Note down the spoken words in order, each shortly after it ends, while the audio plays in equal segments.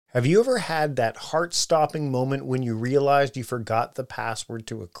Have you ever had that heart-stopping moment when you realized you forgot the password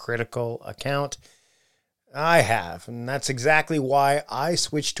to a critical account? I have, and that's exactly why I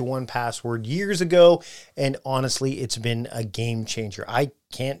switched to 1Password years ago, and honestly, it's been a game changer. I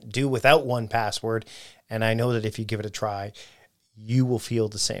can't do without 1Password, and I know that if you give it a try, you will feel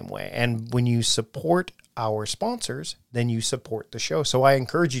the same way. And when you support our sponsors, then you support the show. So I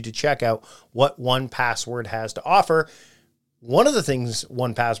encourage you to check out what 1Password has to offer. One of the things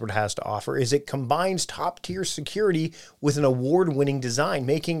 1Password has to offer is it combines top-tier security with an award-winning design,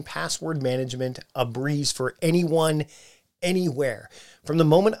 making password management a breeze for anyone, anywhere. From the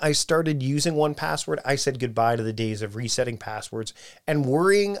moment I started using 1Password, I said goodbye to the days of resetting passwords and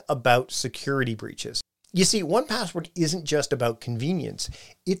worrying about security breaches. You see, 1Password isn't just about convenience.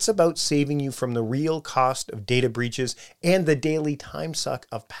 It's about saving you from the real cost of data breaches and the daily time suck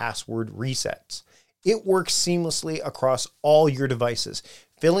of password resets. It works seamlessly across all your devices,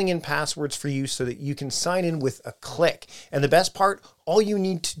 filling in passwords for you so that you can sign in with a click. And the best part, all you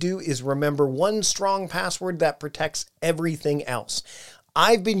need to do is remember one strong password that protects everything else.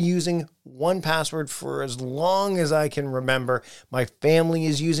 I've been using 1Password for as long as I can remember. My family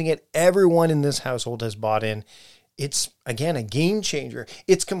is using it. Everyone in this household has bought in. It's, again, a game changer.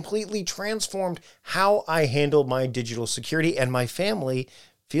 It's completely transformed how I handle my digital security, and my family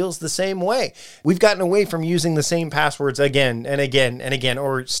feels the same way. We've gotten away from using the same passwords again and again and again,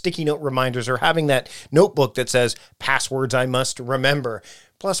 or sticky note reminders, or having that notebook that says passwords I must remember.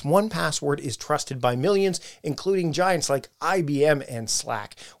 Plus, 1Password is trusted by millions, including giants like IBM and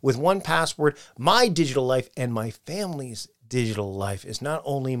Slack. With 1Password, my digital life and my family's digital life is not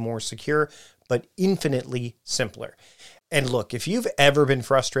only more secure, but infinitely simpler. And look, if you've ever been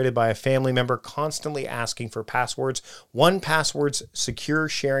frustrated by a family member constantly asking for passwords, 1Password's secure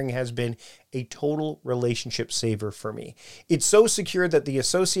sharing has been a total relationship saver for me. It's so secure that the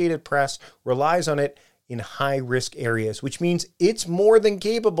Associated Press relies on it in high-risk areas, which means it's more than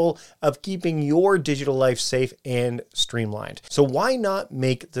capable of keeping your digital life safe and streamlined. So why not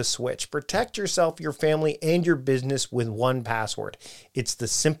make the switch? Protect yourself, your family, and your business with 1Password. It's the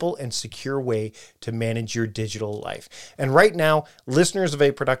simple and secure way to manage your digital life. And right now, listeners of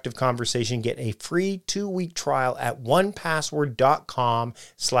A Productive Conversation get a free 2-week trial at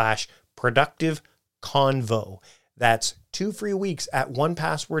 1Password.com/productiveconvo. That's 2 free weeks at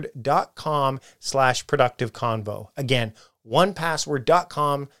 1Password.com/productiveconvo. Again,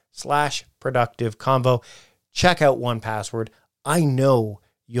 1Password.com/productiveconvo. Check out 1Password. I know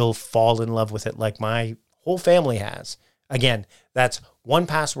you'll fall in love with it like my whole family has. Again, that's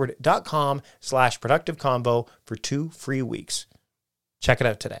 1Password.com/productiveconvo for 2 free weeks. Check it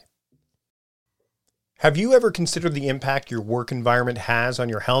out today. Have you ever considered the impact your work environment has on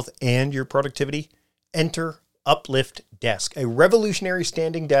your health and your productivity? Enter Uplift Desk, a revolutionary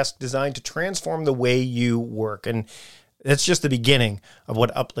standing desk designed to transform the way you work. And that's just the beginning of what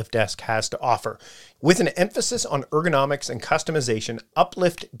Uplift Desk has to offer. With an emphasis on ergonomics and customization,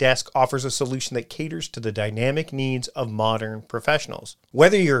 Uplift Desk offers a solution that caters to the dynamic needs of modern professionals.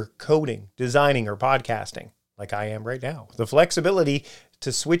 Whether you're coding, designing, or podcasting, like I am right now, the flexibility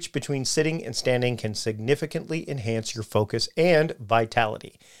to switch between sitting and standing can significantly enhance your focus and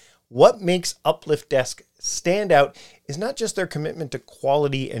vitality. What makes Uplift Desk stand out is not just their commitment to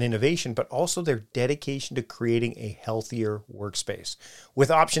quality and innovation, but also their dedication to creating a healthier workspace. With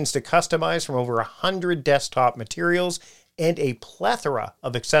options to customize from over 100 desktop materials and a plethora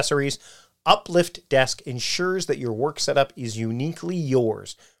of accessories, Uplift Desk ensures that your work setup is uniquely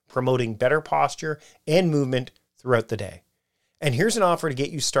yours, promoting better posture and movement throughout the day. And here's an offer to get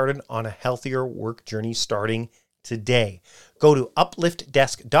you started on a healthier work journey starting today. Go to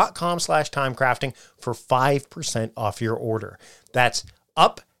upliftdesk.com/timecrafting for 5% off your order. That's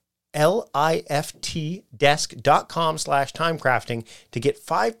upliftdesk.com/timecrafting to get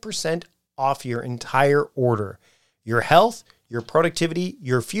 5% off your entire order. Your health, your productivity,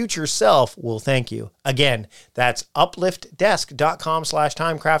 your future self will thank you. Again, that's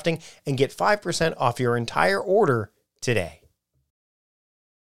upliftdesk.com/timecrafting and get 5% off your entire order today.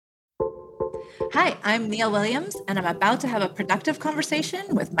 Hi, I'm Neill Williams, and I'm about to have a productive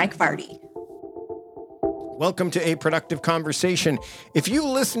conversation with Mike Vardy. Welcome to A Productive Conversation. If you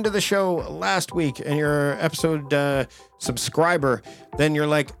listened to the show last week and you're an episode subscriber, then you're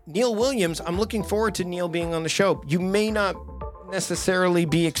like, Neill Williams, I'm looking forward to Neill being on the show. You may not necessarily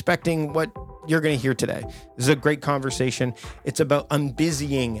be expecting what you're going to hear today. This is a great conversation. It's about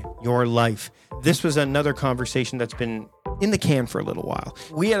unbusying your life. This was another conversation that's been in the can for a little while.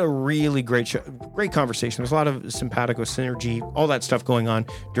 We had a really great show, great conversation. There's a lot of simpatico synergy, all that stuff going on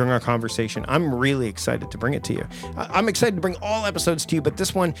during our conversation. I'm really excited to bring it to you. I'm excited to bring all episodes to you, but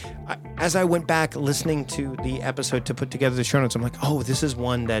this one, as I went back listening to the episode to put together the show notes, I'm like, oh, this is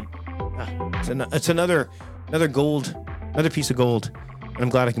one that it's another piece of gold. And I'm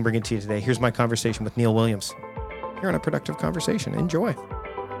glad I can bring it to you today. Here's my conversation with Neill Williams. Here on A Productive Conversation. Enjoy.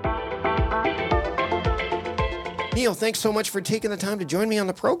 Neill, thanks so much for taking the time to join me on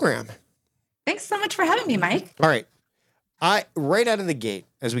the program. Thanks so much for having me, Mike. All right. Right out of the gate,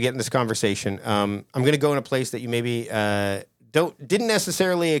 as we get in this conversation, I'm going to go in a place that you maybe didn't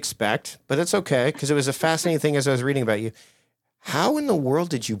necessarily expect, but that's okay, because it was a fascinating thing as I was reading about you. How in the world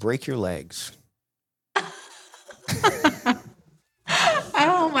did you break your legs?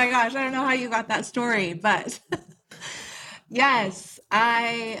 Oh my gosh, I don't know how you got that story, but yes,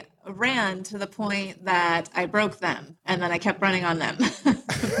 I ran to the point that I broke them, and then I kept running on them,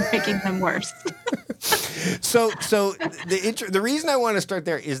 making them worse. So the reason I want to start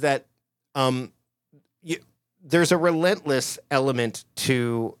there is that there's a relentless element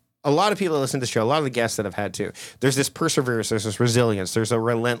to a lot of people that listen to the show, a lot of the guests that I've had too. There's this perseverance, there's this resilience, there's a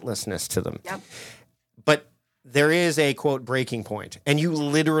relentlessness to them. Yep. But there is a, quote, breaking point, and you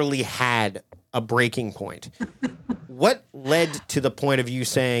literally had a breaking point. What led to the point of you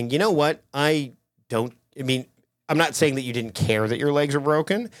saying, you know what, I'm not saying that you didn't care that your legs were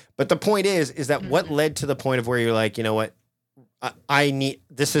broken, but the point is that what led to the point of where you're like, you know what,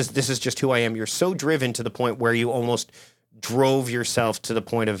 this is just who I am. You're so driven to the point where you almost drove yourself to the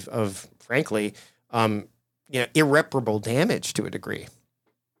point of frankly, irreparable damage to a degree.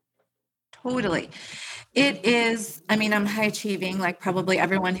 Totally. It is, I'm high achieving, like probably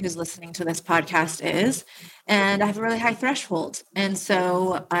everyone who's listening to this podcast is, and I have a really high threshold. And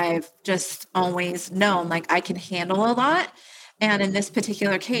so I've just always known, like, I can handle a lot. And in this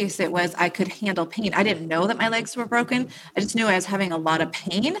particular case, it was, I could handle pain. I didn't know that my legs were broken. I just knew I was having a lot of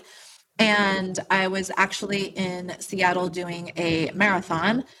pain. And I was actually in Seattle doing a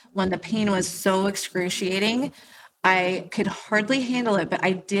marathon when the pain was so excruciating. I could hardly handle it, but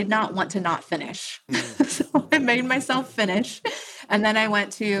I did not want to not finish. So I made myself finish. And then I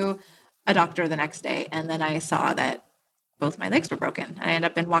went to a doctor the next day, and then I saw that both my legs were broken. I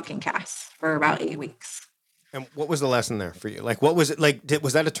ended up in walking casts for about 8 weeks. And what was the lesson there for you? Like, what was it like?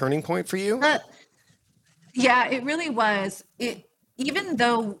 Was that a turning point for you? Yeah, it really was. Even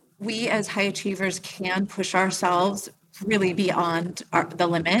though we as high achievers can push ourselves really beyond the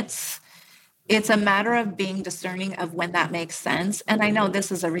limits, it's a matter of being discerning of when that makes sense. And I know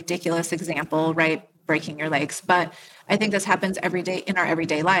this is a ridiculous example, right? Breaking your legs, but I think this happens every day in our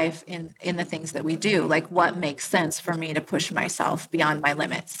everyday life in the things that we do. Like, what makes sense for me to push myself beyond my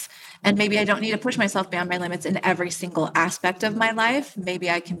limits? And maybe I don't need to push myself beyond my limits in every single aspect of my life. Maybe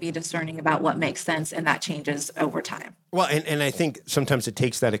I can be discerning about what makes sense, and that changes over time. Well, and I think sometimes it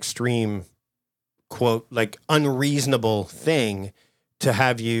takes that extreme, quote, like unreasonable thing to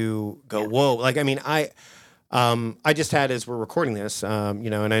have you go, whoa. Like, I just had, as we're recording this,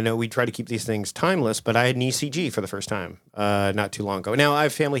 and I know we try to keep these things timeless, but I had an ECG for the first time not too long ago. Now, I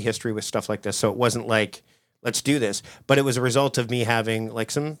have family history with stuff like this, so it wasn't like, let's do this, but it was a result of me having like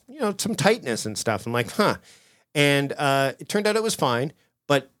some tightness and stuff. I'm like, huh. And it turned out it was fine,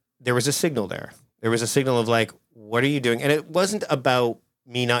 but there was a signal there. There was a signal of like, what are you doing? And it wasn't about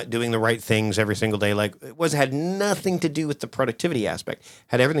me not doing the right things every single day. Like, had nothing to do with the productivity aspect,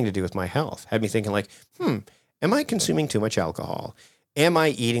 had everything to do with my health. Had me thinking like, am I consuming too much alcohol? Am I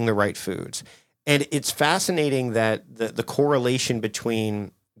eating the right foods? And it's fascinating that the correlation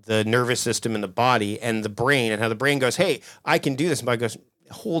between the nervous system and the body and the brain, and how the brain goes, hey, I can do this. And the body goes,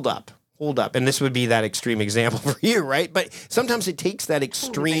 hold up. And this would be that extreme example for you, right? But sometimes it takes that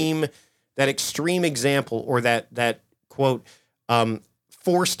extreme example, or that quote,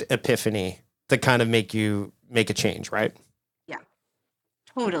 forced epiphany to kind of make a change, right? Yeah,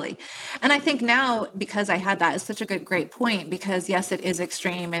 totally. And I think now, because I had that, is such a great point, because yes, it is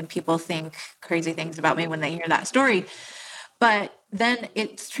extreme and people think crazy things about me when they hear that story, but then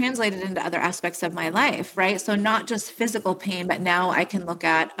it's translated into other aspects of my life, right? So not just physical pain, but now I can look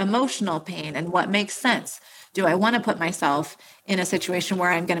at emotional pain and what makes sense. Do I want to put myself in a situation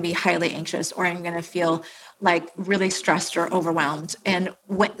where I'm going to be highly anxious, or I'm going to feel like really stressed or overwhelmed? And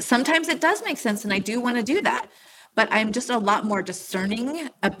sometimes it does make sense, and I do want to do that, but I'm just a lot more discerning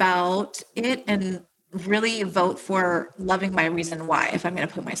about it, and really vote for loving my reason why if I'm going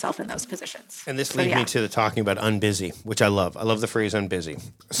to put myself in those positions. And this leads me to the talking about unbusy, which I love. I love the phrase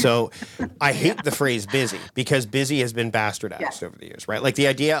unbusy. So I hate the phrase busy, because busy has been bastardized over the years, right? Like the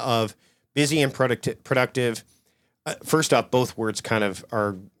idea of busy and productive. First off, both words kind of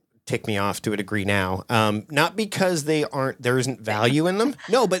are tick me off to a degree now. Not because there isn't value in them.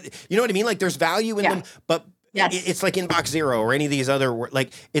 No, but you know what I mean? Like there's value in them, but yes. it's like Inbox Zero or any of these other,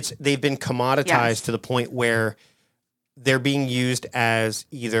 like they've been commoditized to the point where they're being used as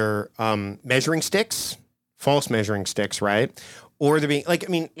either measuring sticks, false measuring sticks, right? Or they're being like,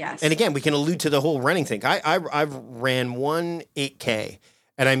 I mean, and again, we can allude to the whole running thing. I've ran one 8K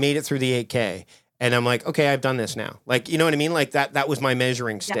and I made it through the 8K. And I'm like, okay, I've done this now. Like, you know what I mean? Like that was my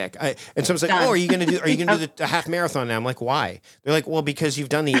measuring stick. And someone's like, oh, are you going to do the half marathon now? I'm like, why? They're like, well, because you've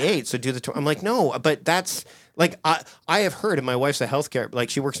done the 8, so do the I'm like, no, but that's like, I have heard, and my wife's a healthcare, like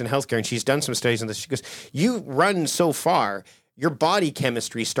she works in healthcare and she's done some studies on this. She goes, you run so far, your body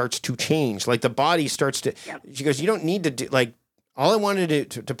chemistry starts to change. Like the body starts to, she goes, you don't need to do like, all I wanted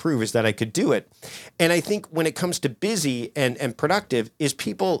to prove is that I could do it. And I think when it comes to busy and productive is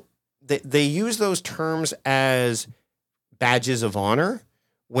people, they use those terms as badges of honor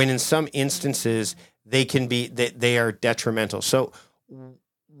when in some instances they can be, they are detrimental. So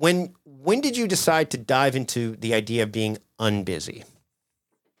when did you decide to dive into the idea of being unbusy?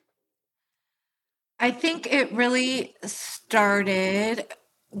 I think it really started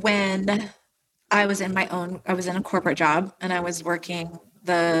when I was in a corporate job and I was working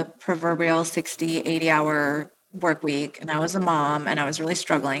the proverbial 60, 80-hour work week, and I was a mom and I was really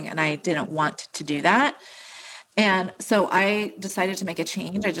struggling and I didn't want to do that. And so I decided to make a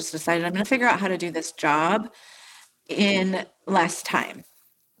change. I just decided I'm going to figure out how to do this job in less time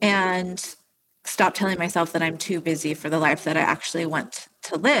and stop telling myself that I'm too busy for the life that I actually want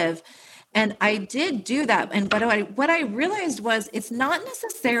to live. And I did do that. And but what I realized was it's not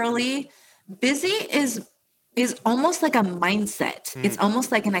necessarily busy is almost like a mindset. It's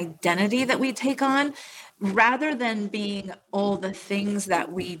almost like an identity that we take on rather than being all the things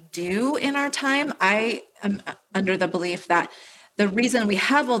that we do in our time. I am under the belief that the reason we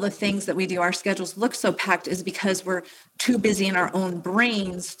have all the things that we do, our schedules look so packed, is because we're too busy in our own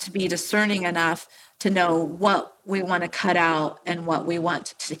brains to be discerning enough to know what we want to cut out and what we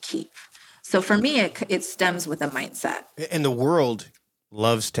want to keep. So for me, it stems with a mindset. And the world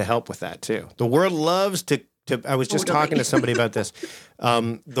loves to help with that too. The world loves to I was just talking to somebody about this.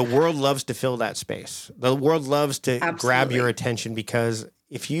 The world loves to fill that space. The world loves to grab your attention because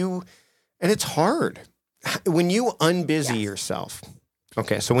and it's hard when you unbusy yourself.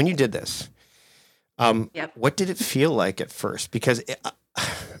 Okay. So when you did this, what did it feel like at first? Because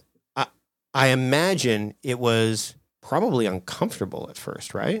I imagine it was probably uncomfortable at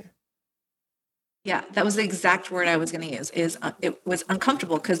first, right? Yeah, that was the exact word I was going to use. It was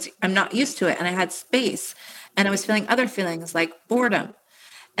uncomfortable because I'm not used to it, and I had space, and I was feeling other feelings like boredom.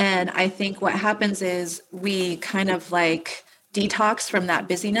 And I think what happens is we kind of like detox from that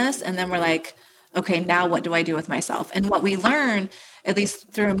busyness, and then we're like, okay, now what do I do with myself? And what we learn, at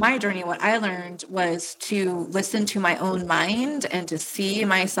least through my journey, what I learned was to listen to my own mind and to see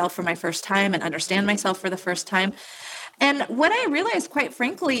myself for my first time and understand myself for the first time. And what I realized, quite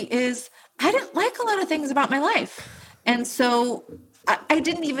frankly, is I didn't like a lot of things about my life. And so I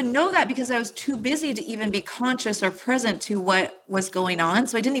didn't even know that because I was too busy to even be conscious or present to what was going on.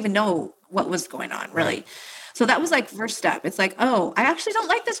 So I didn't even know what was going on, really. Right. So that was like first step. It's like, oh, I actually don't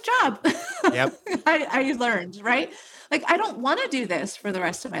like this job. Yep. I learned, right? Like, I don't want to do this for the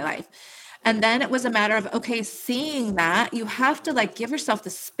rest of my life. And then it was a matter of, okay, seeing that, you have to like give yourself the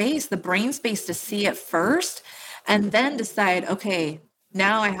space, the brain space to see it first, and then decide, okay,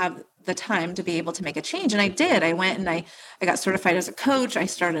 now I have the time to be able to make a change. And I did. I went and I got certified as a coach. I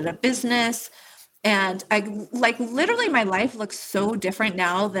started a business, and I like literally my life looks so different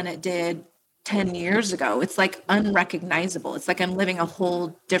now than it did 10 years ago. It's like unrecognizable. It's like I'm living a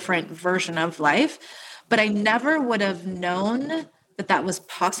whole different version of life, but I never would have known that that was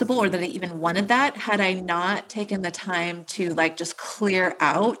possible or that I even wanted that had I not taken the time to like just clear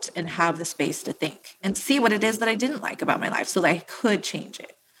out and have the space to think and see what it is that I didn't like about my life so that I could change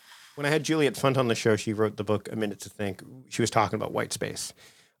it. When I had Juliet Funt on the show, she wrote the book, A Minute to Think. She was talking about white space.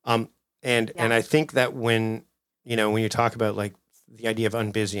 And I think that when you talk about like the idea of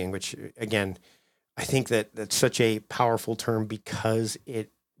unbusying, which again, I think that that's such a powerful term because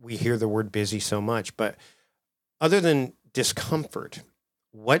we hear the word busy so much, but other than discomfort,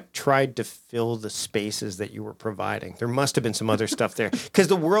 what tried to fill the spaces that you were providing? There must have been some other stuff there because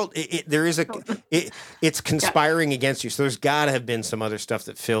the world, it's conspiring against you. So there's got to have been some other stuff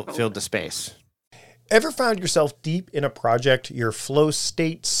that filled the space. Ever found yourself deep in a project, your flow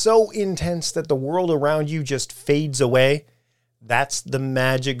state so intense that the world around you just fades away? That's the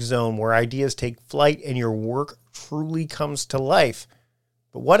magic zone where ideas take flight and your work truly comes to life.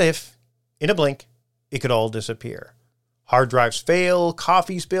 But what if, in a blink, it could all disappear. Hard drives fail,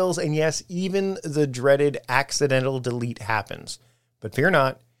 coffee spills, and yes, even the dreaded accidental delete happens. But fear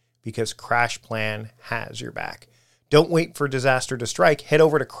not, because CrashPlan has your back. Don't wait for disaster to strike. Head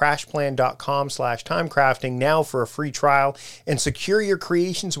over to crashplan.com/timecrafting now for a free trial and secure your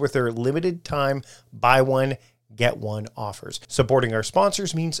creations with their limited time buy one, get one offers. Supporting our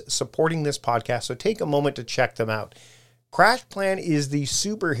sponsors means supporting this podcast, so take a moment to check them out. CrashPlan is the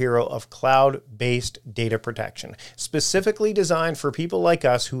superhero of cloud-based data protection, specifically designed for people like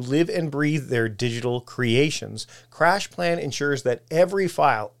us who live and breathe their digital creations. CrashPlan ensures that every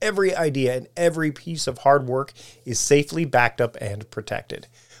file, every idea, and every piece of hard work is safely backed up and protected.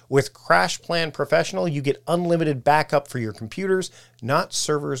 With CrashPlan Professional, you get unlimited backup for your computers, not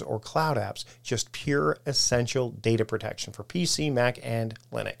servers or cloud apps, just pure essential data protection for PC, Mac, and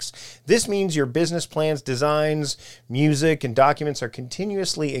Linux. This means your business plans, designs, music, and documents are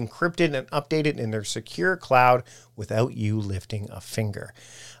continuously encrypted and updated in their secure cloud without you lifting a finger.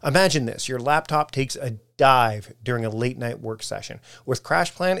 Imagine this, your laptop takes a dive during a late night work session. With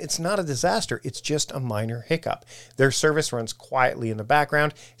CrashPlan, it's not a disaster, it's just a minor hiccup. Their service runs quietly in the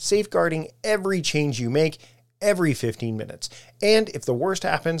background, safeguarding every change you make every 15 minutes. And if the worst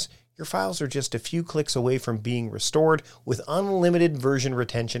happens, your files are just a few clicks away from being restored with unlimited version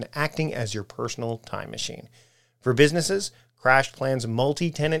retention acting as your personal time machine. For businesses, CrashPlan's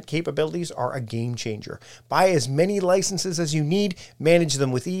multi-tenant capabilities are a game changer. Buy as many licenses as you need, manage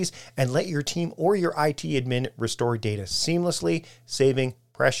them with ease, and let your team or your IT admin restore data seamlessly, saving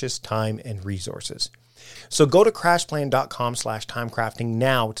precious time and resources. So go to crashplan.com/timecrafting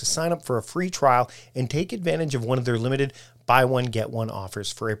now to sign up for a free trial and take advantage of one of their limited buy one, get one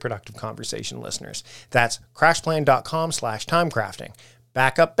offers for a productive conversation listeners. That's crashplan.com/timecrafting.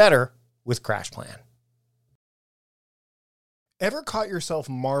 Back up better with CrashPlan. Ever caught yourself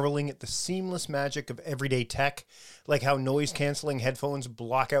marveling at the seamless magic of everyday tech, like how noise-canceling headphones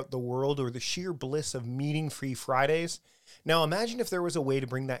block out the world or the sheer bliss of meeting-free Fridays? Now imagine if there was a way to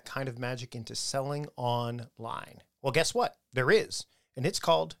bring that kind of magic into selling online. Well, guess what? There is, and it's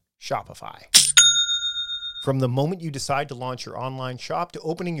called Shopify. From the moment you decide to launch your online shop to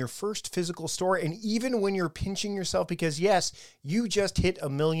opening your first physical store, and even when you're pinching yourself because, yes, you just hit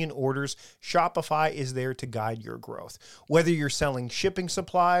 1 million orders, Shopify is there to guide your growth. Whether you're selling shipping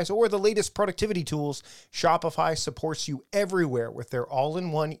supplies or the latest productivity tools, Shopify supports you everywhere with their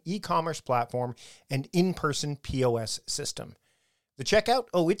all-in-one e-commerce platform and in-person POS system. The checkout,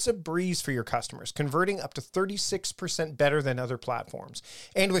 it's a breeze for your customers, converting up to 36% better than other platforms.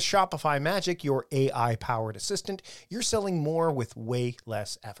 And with Shopify Magic, your AI-powered assistant, you're selling more with way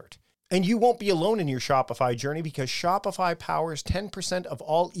less effort. And you won't be alone in your Shopify journey because Shopify powers 10% of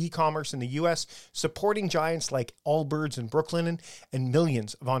all e-commerce in the US, supporting giants like Allbirds and Brooklinen and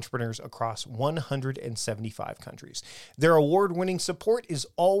millions of entrepreneurs across 175 countries. Their award-winning support is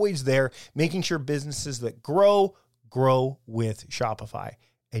always there, making sure businesses that grow with Shopify,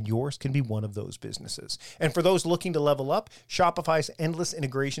 and yours can be one of those businesses. And for those looking to level up, Shopify's endless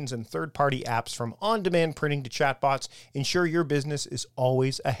integrations and third-party apps from on-demand printing to chatbots ensure your business is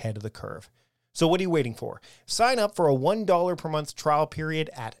always ahead of the curve. So what are you waiting for? Sign up for a $1 per month trial period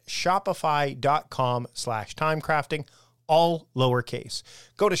at shopify.com/timecrafting, all lowercase.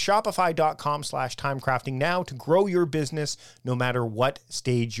 Go to shopify.com/timecrafting now to grow your business no matter what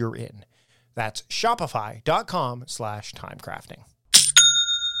stage you're in. That's shopify.com/timecrafting.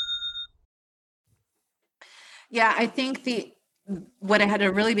 Yeah, I think what I had to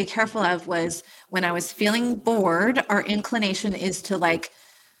really be careful of was when I was feeling bored, our inclination is to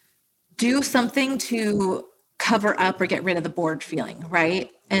do something to cover up or get rid of the bored feeling,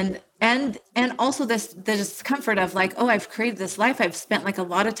 right? And also the discomfort of I've created this life. I've spent a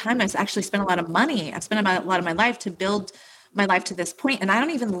lot of time. I've actually spent a lot of money. I've spent a lot of my life to build my life to this point, and I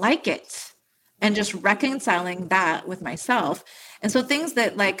don't even like it. And just reconciling that with myself. And so things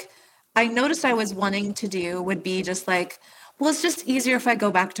that I noticed I was wanting to do would be just it's just easier if I go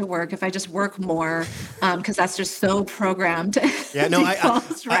back to work, if I just work more, because that's just so programmed. Yeah, no,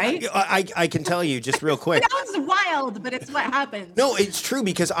 right? I can tell you just real quick. It sounds wild, but it's what happens. No, it's true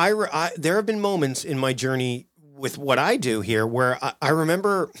because there have been moments in my journey with what I do here where I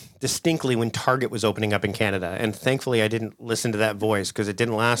remember distinctly when Target was opening up in Canada, and thankfully I didn't listen to that voice because it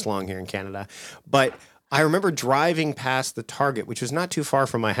didn't last long here in Canada. But I remember driving past the Target, which was not too far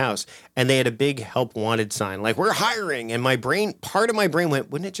from my house, and they had a big help wanted sign, we're hiring. And part of my brain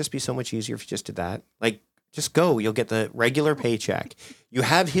went, wouldn't it just be so much easier if you just did that? Just go. You'll get the regular paycheck. You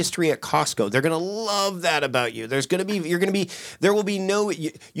have history at Costco. They're going to love that about you.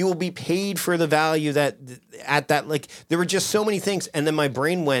 You will be paid for the value there were just so many things. And then my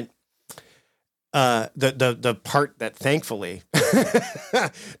brain went, the part that thankfully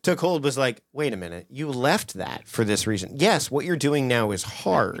took hold was like, wait a minute, you left that for this reason. Yes, what you're doing now is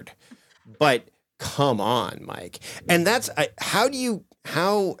hard, but come on, Mike. And that's how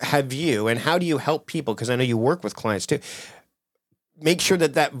have you and how do you help people? Because I know you work with clients too. Make sure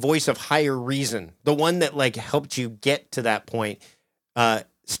that voice of higher reason, the one that like helped you get to that point,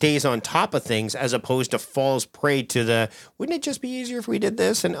 stays on top of things as opposed to falls prey to wouldn't it just be easier if we did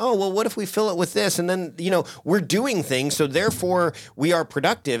this? And, oh, well, what if we fill it with this? And then, we're doing things. So therefore we are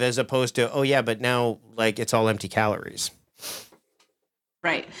productive as opposed to, oh yeah, but now like it's all empty calories.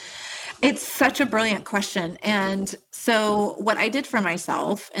 Right. It's such a brilliant question. And so what I did for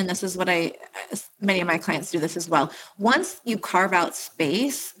myself, and this is what many of my clients do this as well. Once you carve out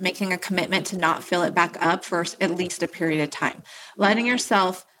space, making a commitment to not fill it back up for at least a period of time, letting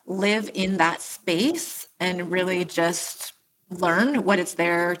yourself live in that space and really just learn what it's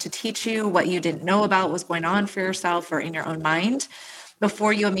there to teach you, what you didn't know about was going on for yourself or in your own mind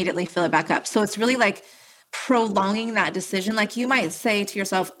before you immediately fill it back up. So it's really like prolonging that decision. Like you might say to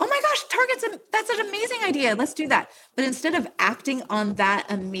yourself, oh my gosh, that's an amazing idea. Let's do that. But instead of acting on that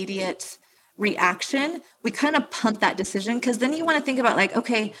immediate reaction, we kind of punt that decision because then you want to think about like,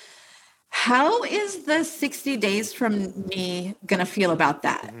 okay, how is the 60 days from me going to feel about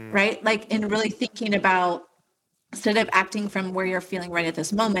that? Right? Like in really thinking about, instead of acting from where you're feeling right at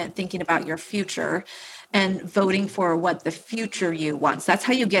this moment, thinking about your future and voting for what the future you wants. That's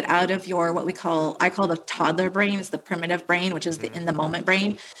how you get out of I call the toddler brain, is the primitive brain, which is the in the moment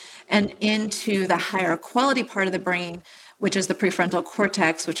brain, and into the higher quality part of the brain, which is the prefrontal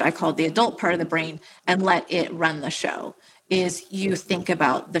cortex, which I call the adult part of the brain, and let it run the show. Is you think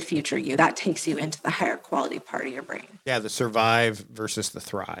about the future you. That takes you into the higher quality part of your brain. Yeah, the survive versus the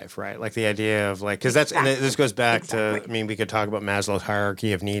thrive, right? Like the idea of like, because that's, and this goes back to, I mean, we could talk about Maslow's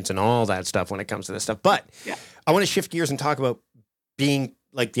hierarchy of needs and all that stuff when it comes to this stuff. But I want to shift gears and talk about being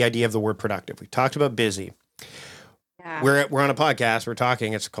like the idea of the word productive. We talked about busy. Yeah. We're on a podcast. We're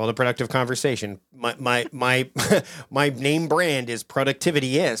talking. It's called A Productive Conversation. My name brand is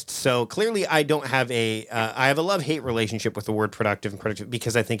Productivityist. So clearly, I don't have I have a love-hate relationship with the word productive and productive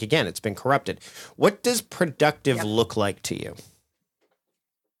because I think again it's been corrupted. What does productive look like to you?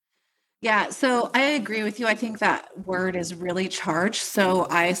 Yeah, so I agree with you. I think that word is really charged. So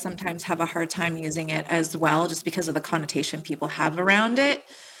I sometimes have a hard time using it as well, just because of the connotation people have around it.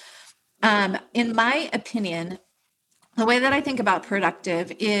 In my opinion, the way that I think about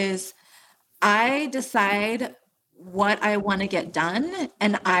productive is I decide what I want to get done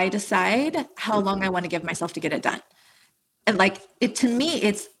and I decide how long I want to give myself to get it done. And to me,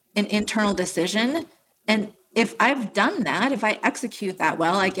 it's an internal decision. And if I've done that, if I execute that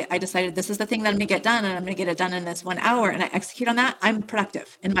well, I decided this is the thing that I'm going to get done and I'm going to get it done in this 1 hour and I execute on that, I'm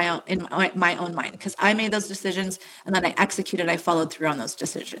productive in my own mind because I made those decisions and then I executed, I followed through on those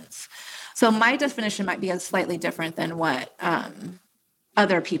decisions. So my definition might be slightly different than what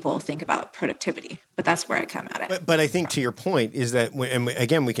other people think about productivity, but that's where I come at it. But I think to your point is that, and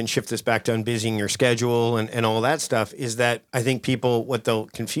again, we can shift this back to unbusying your schedule and all that stuff, is that I think people, what they'll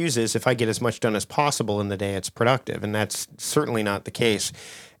confuse is if I get as much done as possible in the day, it's productive. And that's certainly not the case.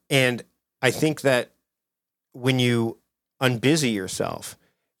 And I think that when you unbusy yourself,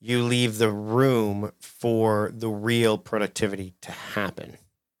 you leave the room for the real productivity to happen.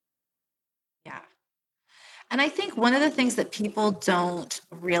 And I think one of the things that people don't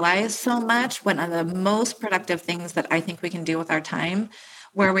realize so much, one of the most productive things that I think we can do with our time,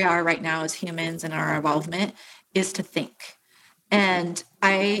 where we are right now as humans and our involvement, is to think. And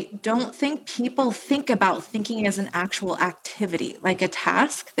I don't think people think about thinking as an actual activity, like a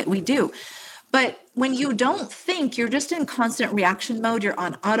task that we do. But when you don't think, you're just in constant reaction mode. You're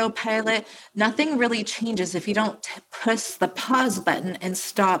on autopilot. Nothing really changes if you don't press the pause button and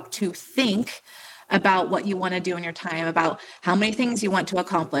stop to think about what you want to do in your time, about how many things you want to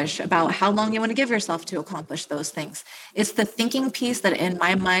accomplish, about how long you want to give yourself to accomplish those things. It's the thinking piece that in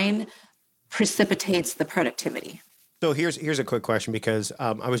my mind precipitates the productivity. So here's a quick question because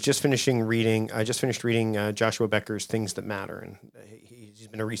I just finished reading Joshua Becker's Things That Matter, and he's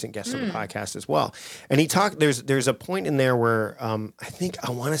been a recent guest on the podcast as well. And he talked. There's a point in there where I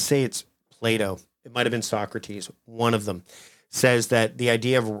want to say it's Plato. It might have been Socrates. One of them says that the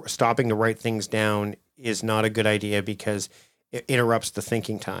idea of stopping to write things down is not a good idea because it interrupts the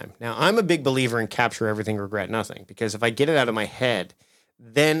thinking time. Now, I'm a big believer in capture everything, regret nothing, because if I get it out of my head,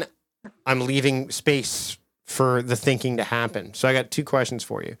 then I'm leaving space for the thinking to happen. So I got 2 questions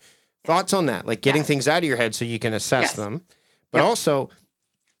for you. Thoughts on that? Like getting things out of your head so you can assess them. But also,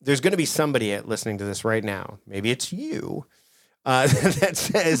 there's going to be somebody listening to this right now, maybe it's you, that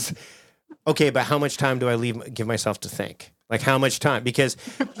says, okay, but how much time do I give myself to think? Like how much time? Because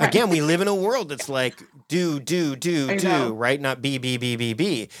again, we live in a world that's like do, right? Not be.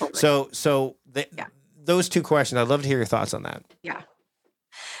 Totally. So those two questions, I'd love to hear your thoughts on that. Yeah.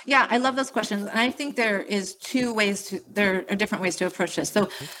 Yeah, I love those questions. And I think there are different ways to approach this. So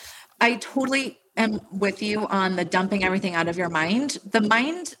I totally am with you on the dumping everything out of your mind.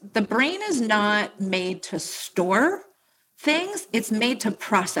 The brain is not made to store things, it's made to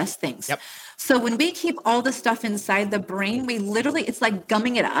process things. Yep. So when we keep all the stuff inside the brain, it's like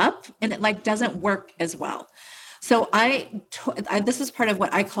gumming it up and it like doesn't work as well. So this is part of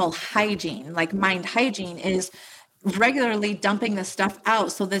what I call hygiene, like mind hygiene is regularly dumping this stuff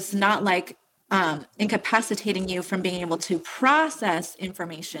out. So that's not like incapacitating you from being able to process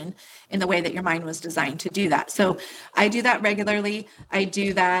information in the way that your mind was designed to do that. So I do that regularly. I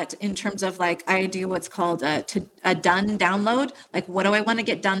do that in terms of like, I do what's called a done download. Like, what do I want to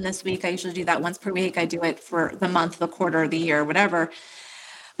get done this week? I usually do that once per week. I do it for the month, the quarter, the year, whatever.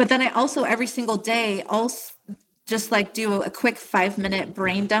 But then I also every single day just like do a quick 5-minute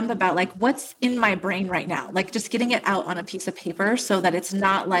brain dump about like what's in my brain right now, like just getting it out on a piece of paper so that it's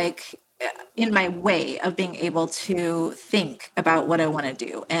not like in my way of being able to think about what I want to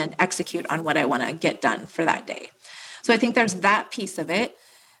do and execute on what I want to get done for that day. So I think there's that piece of it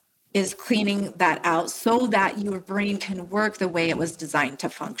is cleaning that out so that your brain can work the way it was designed to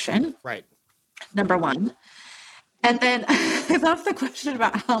function. Right. Number one. And then I love the question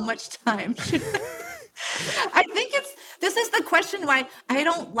about how much time should I think this is the question why I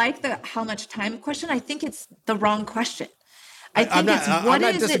don't like the how much time question. I think it's the wrong question. I'm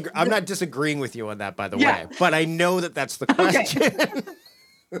not disagreeing with you on that, by the way, but I know that that's the question. Okay.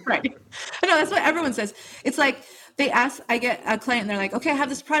 Right. I know that's what everyone says. It's like I get a client and they're like, okay, I have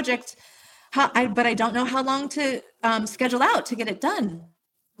this project, but I don't know how long to schedule out to get it done.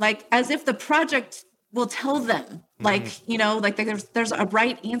 Like as if the project will tell them, like, like there's a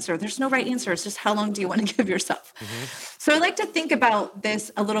right answer. There's no right answer. It's just how long do you want to give yourself? So I like to think about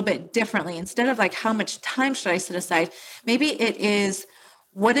this a little bit differently. Instead of like, how much time should I set aside? Maybe it is,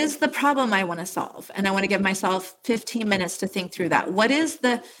 what is the problem I want to solve? And I want to give myself 15 minutes to think through that. What is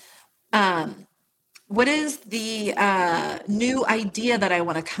the new idea that I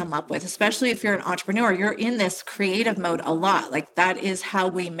want to come up with? Especially if you're an entrepreneur, you're in this creative mode a lot. Like that is how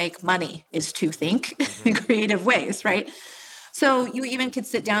we make money, is to think in creative ways, right? So you even could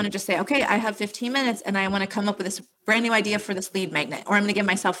sit down and just say, okay, I have 15 minutes and I want to come up with this brand new idea for this lead magnet, or I'm going to give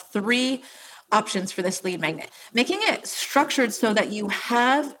myself 3 options for this lead magnet, making it structured so that you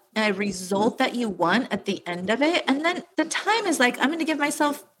have a result that you want at the end of it. And then the time is like, I'm going to give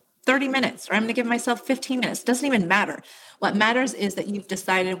myself 30 minutes, or I'm going to give myself 15 minutes. It doesn't even matter. What matters is that you've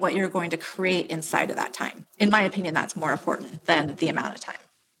decided what you're going to create inside of that time. In my opinion, that's more important than the amount of time.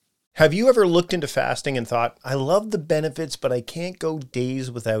 Have you ever looked into fasting and thought, I love the benefits, but I can't go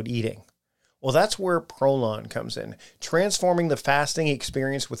days without eating? Well, that's where Prolon comes in, transforming the fasting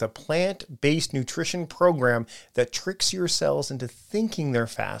experience with a plant-based nutrition program that tricks your cells into thinking they're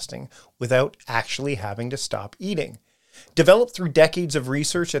fasting without actually having to stop eating. Developed through decades of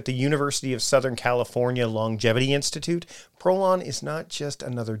research at the University of Southern California Longevity Institute, Prolon is not just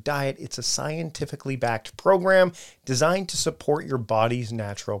another diet, it's a scientifically backed program designed to support your body's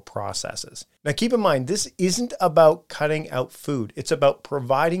natural processes. Now keep in mind, this isn't about cutting out food. It's about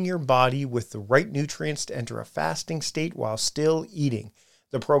providing your body with the right nutrients to enter a fasting state while still eating.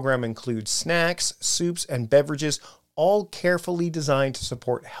 The program includes snacks, soups, and beverages, all carefully designed to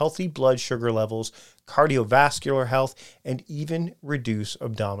support healthy blood sugar levels, cardiovascular health, and even reduce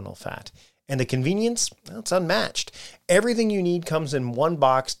abdominal fat. And the convenience, well, it's unmatched. Everything you need comes in one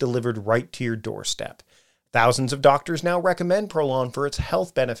box delivered right to your doorstep. Thousands of doctors now recommend Prolon for its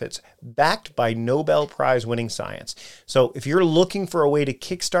health benefits, backed by Nobel Prize-winning science. So if you're looking for a way to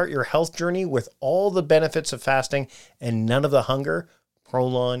kickstart your health journey with all the benefits of fasting and none of the hunger,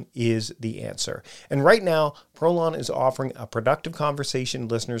 Prolon is the answer. And right now, Prolon is offering a Productive Conversation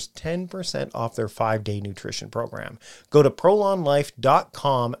listeners 10% off their 5-day nutrition program. Go to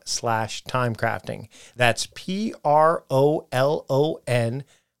prolonlife.com/timecrafting. That's PROLON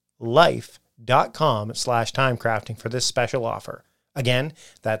life.com/timecrafting for this special offer. Again,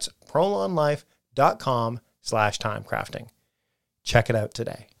 that's prolonlife.com/timecrafting. Check it out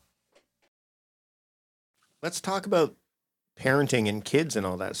today. Let's talk about parenting and kids and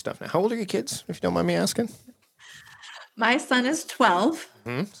all that stuff. Now, how old are your kids, if you don't mind me asking? My son is 12.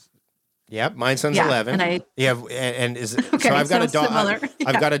 Mm-hmm. Yep, my son's 11. And I've got a daughter.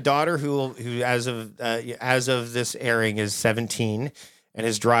 I've got a daughter who as of this airing is 17 and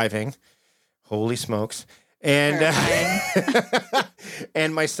is driving. Holy smokes! And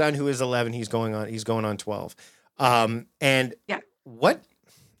and my son, who is 11, he's going on 12. And Yeah.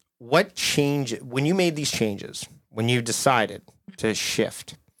 what change when you made these changes, when you decided to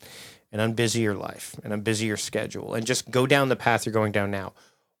shift and unbusy your life and unbusy your schedule and just go down the path you're going down now,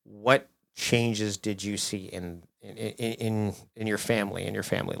 what changes did you see in your family and your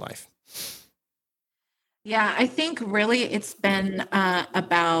family life? Yeah, I think really it's been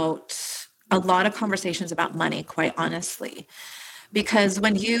about a lot of conversations about money, quite honestly. Because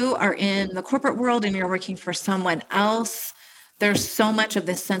when you are in the corporate world and you're working for someone else, there's so much of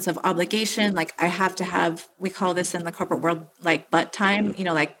this sense of obligation. Like I have to have, we call this in the corporate world, like butt time,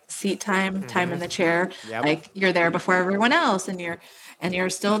 like seat time, time in the chair. Yep. Like you're there before everyone else and you're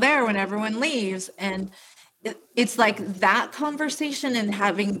still there when everyone leaves. And it's like that conversation and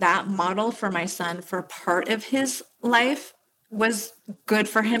having that model for my son for part of his life was good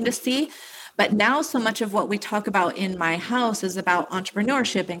for him to see. But now so much of what we talk about in my house is about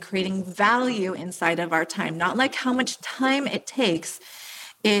entrepreneurship and creating value inside of our time, not like how much time it takes.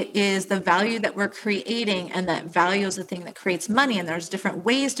 It is the value that we're creating, and that value is the thing that creates money. And there's different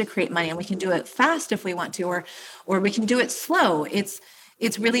ways to create money, and we can do it fast if we want to, or we can do it slow. It's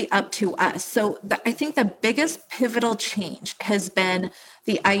really up to us. So I think the biggest pivotal change has been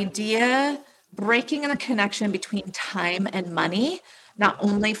the idea breaking the connection between time and money, not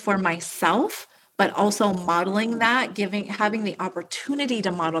only for myself, but also modeling that, having the opportunity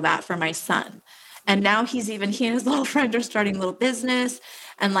to model that for my son. And now he and his little friend are starting a little business.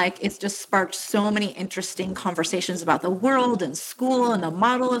 And it's just sparked so many interesting conversations about the world and school and the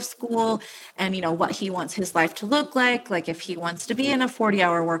model of school and, what he wants his life to look like. Like if he wants to be in a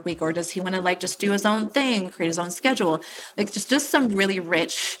 40-hour work week, or does he want to just do his own thing, create his own schedule? Just some really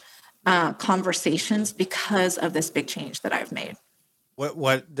rich conversations because of this big change that I've made.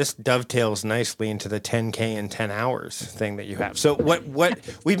 What this dovetails nicely into the 10K in 10 hours thing that you have. So what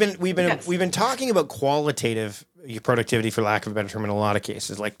we've been talking about qualitative productivity, for lack of a better term, in a lot of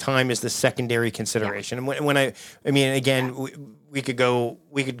cases. Like time is the secondary consideration. And we could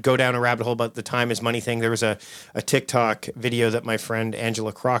go down a rabbit hole about the time is money thing. There was a TikTok video that my friend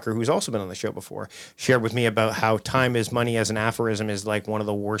Angela Crocker, who's also been on the show before, shared with me about how time is money as an aphorism is like one of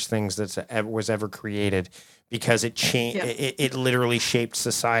the worst things that was ever created, because it changed. Yeah. It literally shaped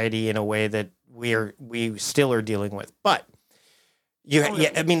society in a way that we still are dealing with. But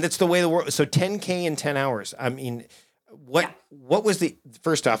that's the way the world. So 10K in 10 hours. I mean, what was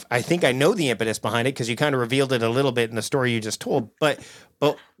first off, I think I know the impetus behind it because you kind of revealed it a little bit in the story you just told, but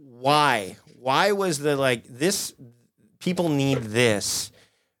why was this, people need this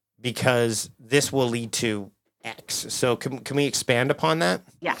because this will lead to X. So can we expand upon that?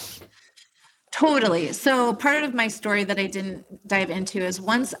 Yeah. Totally. So part of my story that I didn't dive into is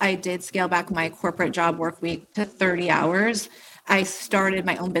once I did scale back my corporate job work week to 30 hours, I started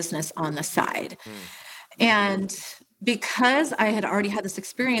my own business on the side. And because I had already had this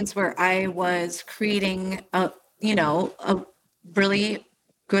experience where I was creating a really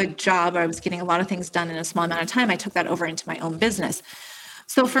good job, I was getting a lot of things done in a small amount of time, I took that over into my own business.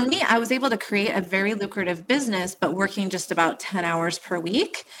 So for me, I was able to create a very lucrative business, but working just about 10 hours per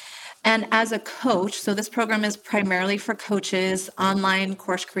week. And as a coach, so this program is primarily for coaches, online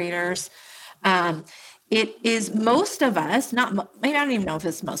course creators. It is most of us, maybe I don't even know if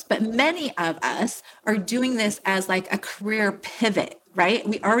it's most, but many of us are doing this as a career pivot, right?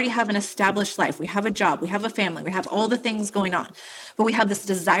 We already have an established life. We have a job, we have a family, we have all the things going on, but we have this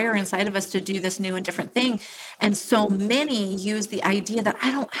desire inside of us to do this new and different thing. And so many use the idea that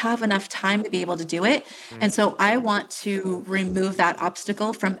I don't have enough time to be able to do it. And so I want to remove that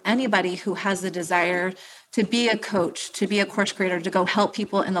obstacle from anybody who has the desire to be a coach, to be a course creator, to go help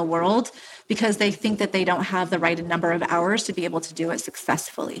people in the world, because they think that they don't have the right number of hours to be able to do it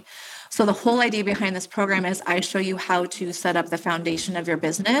successfully. So the whole idea behind this program is I show you how to set up the foundation of your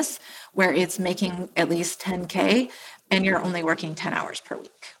business where it's making at least 10K and you're only working 10 hours per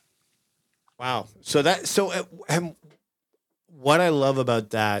week. Wow. What I love about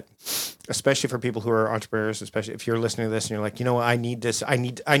that, especially for people who are entrepreneurs, especially if you're listening to this and you're like, I need this, I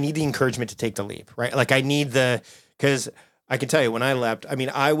need the encouragement to take the leap, right? Because I can tell you when I left,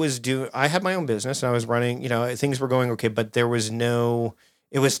 I had my own business and I was running, things were going okay, but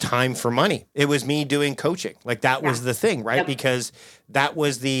it was time for money. It was me doing coaching. That was the thing, right? Yep. Because that's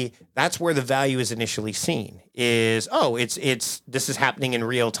where the value is initially seen is, this is happening in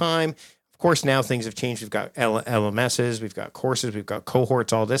real time. Of course, now things have changed. We've got LMSs, we've got courses, we've got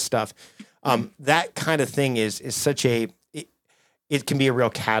cohorts, all this stuff. That kind of thing is such it can be a real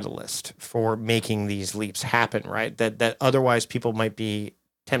catalyst for making these leaps happen, right? That otherwise people might be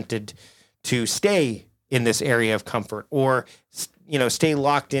tempted to stay in this area of comfort, or, stay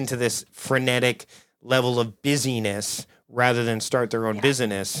locked into this frenetic level of busyness rather than start their own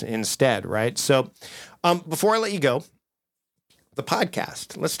business instead, right? So before I let you go, the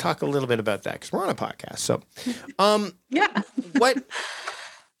podcast, let's talk a little bit about that, because we're on a podcast. So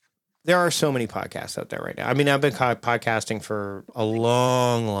there are so many podcasts out there right now. I mean, I've been podcasting for a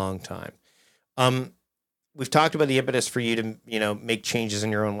long, long time. We've talked about the impetus for you to, make changes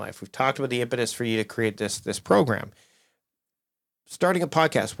in your own life. We've talked about the impetus for you to create this program. Starting a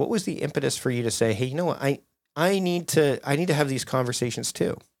podcast, what was the impetus for you to say, hey, you know what? I need to have these conversations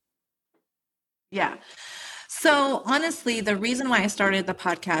too. Yeah. So honestly, the reason why I started the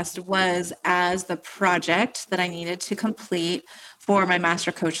podcast was as the project that I needed to complete for my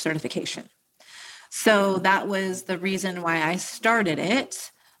master coach certification. So that was the reason why I started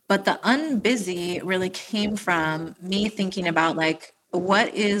it. But the Unbusy really came from me thinking about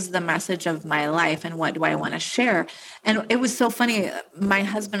what is the message of my life and what do I want to share? And it was so funny. My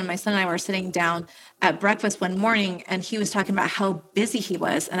husband and my son and I were sitting down at breakfast one morning, and he was talking about how busy he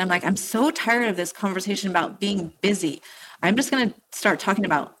was. And I'm like, I'm so tired of this conversation about being busy. I'm just going to start talking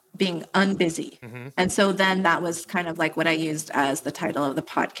about being unbusy. Mm-hmm. And so then that was kind of like what I used as the title of the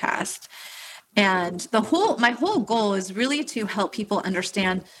podcast. And my whole goal is really to help people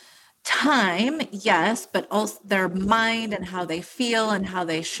understand time, yes, but also their mind and how they feel and how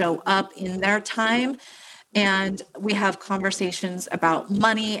they show up in their time. And we have conversations about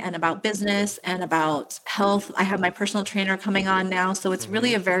money and about business and about health. I have my personal trainer coming on now. So it's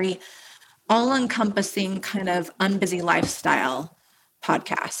really a very all-encompassing kind of unbusy lifestyle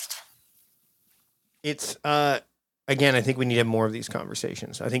podcast. It's, again, I think we need to have more of these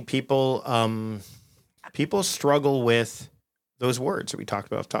conversations. I think people struggle with those words that we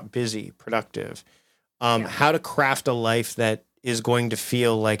talked about, busy, productive, how to craft a life that is going to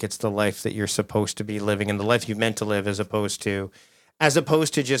feel like it's the life that you're supposed to be living and the life you've meant to live, as opposed to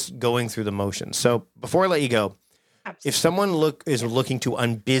just going through the motions. So before I let you go, absolutely, if someone is looking to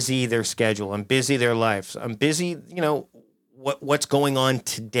unbusy their schedule, unbusy their lives, unbusy, what's going on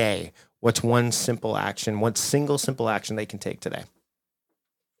today, what's one single simple action they can take today?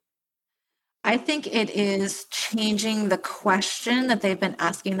 I think it is changing the question that they've been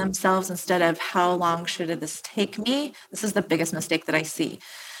asking themselves instead of how long should this take me? This is the biggest mistake that I see.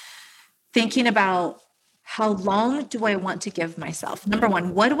 Thinking about how long do I want to give myself? Number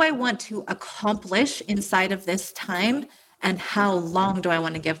one, what do I want to accomplish inside of this time? And how long do I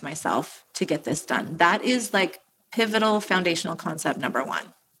want to give myself to get this done? That is pivotal foundational concept number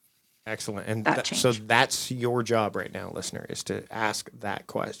one. Excellent. And so that's your job right now, listener, is to ask that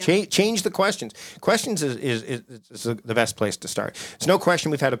question. Yeah. Change the questions. Questions is the best place to start. It's no question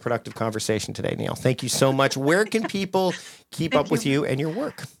we've had a productive conversation today, Neill. Thank you so much. Where can people keep up with you and your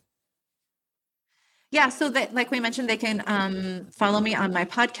work? Yeah, so that, like we mentioned, they can follow me on my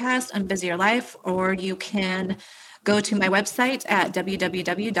podcast, Unbusy Your Life, or you can go to my website at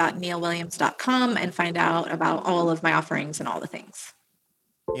www.neillwilliams.com and find out about all of my offerings and all the things.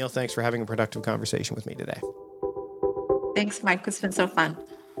 Neill, thanks for having a productive conversation with me today. Thanks, Mike. It's been so fun.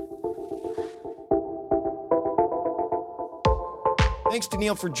 Thanks to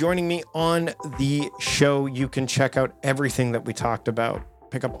Neill for joining me on the show. You can check out everything that we talked about.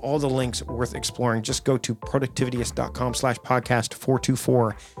 Pick up all the links worth exploring. Just go to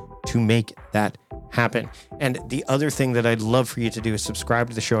productivityist.com/podcast424 to make that happen. And the other thing that I'd love for you to do is subscribe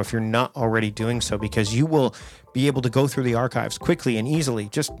to the show if you're not already doing so, because you will be able to go through the archives quickly and easily.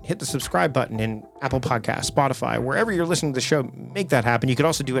 Just hit the subscribe button in Apple Podcasts, Spotify, wherever you're listening to the show. Make that happen. You could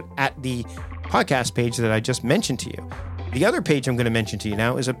also do it at the podcast page that I just mentioned to you. The other page I'm going to mention to you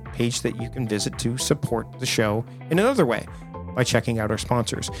now is a page that you can visit to support the show in another way, by checking out our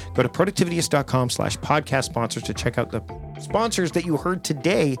sponsors. Go to productivityist.com/podcast sponsors to check out the sponsors that you heard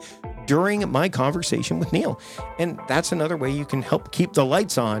today during my conversation with Neill. And that's another way you can help keep the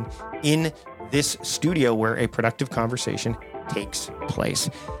lights on in this studio where a productive conversation takes place.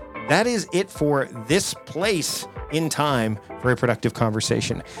 That is it for this place in time for a productive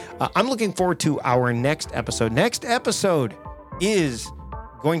conversation. I'm looking forward to our next episode. Next episode is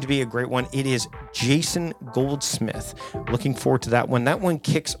going to be a great one. It is Jason Goldsmith. Looking forward to that one. That one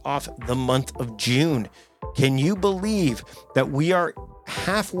kicks off the month of June. Can you believe that we are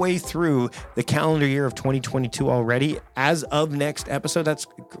halfway through the calendar year of 2022 already as of next episode? That's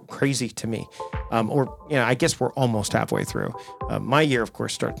crazy to me. I guess we're almost halfway through. My year, of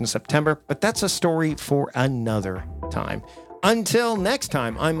course, starts in September, but that's a story for another time. Until next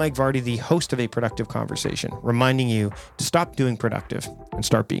time, I'm Mike Vardy, the host of A Productive Conversation, reminding you to stop doing productive and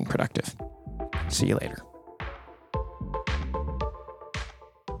start being productive. See you later.